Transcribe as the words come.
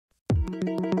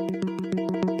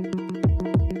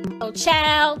So,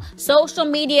 child, social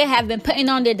media have been putting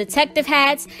on their detective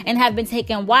hats and have been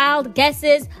taking wild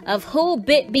guesses of who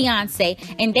bit Beyonce.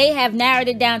 And they have narrowed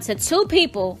it down to two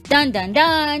people. Dun dun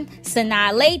dun.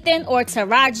 Sanaa Lathan or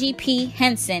Taraji P.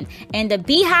 Henson. And the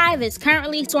Beehive is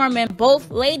currently swarming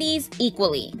both ladies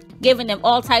equally, giving them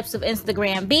all types of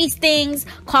Instagram bee stings,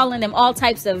 calling them all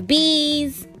types of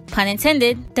bees. Pun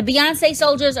intended. The Beyonce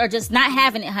soldiers are just not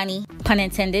having it, honey. Pun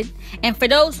intended. And for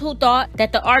those who thought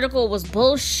that the article was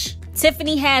bullshit,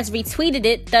 Tiffany has retweeted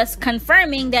it, thus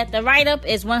confirming that the write-up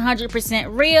is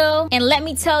 100% real. And let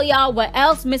me tell y'all what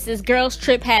else Mrs. Girls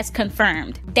Trip has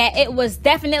confirmed. That it was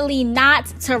definitely not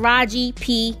Taraji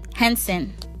P.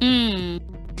 Henson.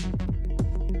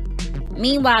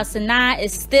 Meanwhile, Sanaa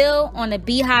is still on the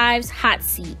Beehive's hot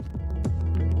seat.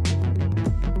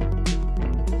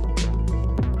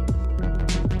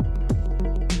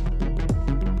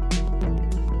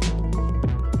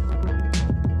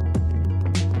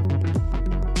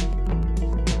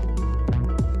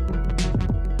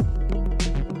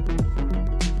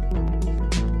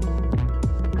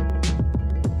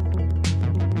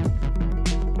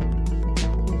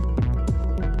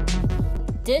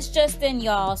 This just in,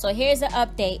 y'all. So here's an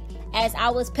update. As I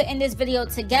was putting this video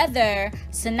together,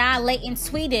 Sanaa Lathan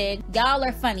tweeted, "Y'all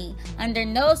are funny. Under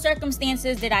no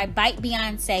circumstances did I bite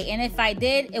Beyonce. And if I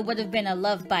did, it would have been a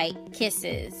love bite.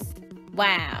 Kisses."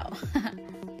 Wow.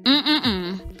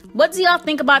 What do y'all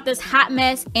think about this hot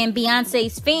mess and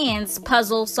Beyonce's fans'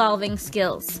 puzzle-solving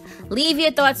skills? Leave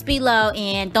your thoughts below,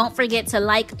 and don't forget to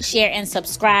like, share, and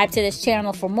subscribe to this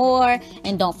channel for more.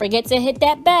 And don't forget to hit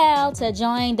that bell to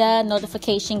join the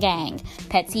notification gang.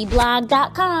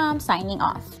 PetsyBlog.com signing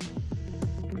off.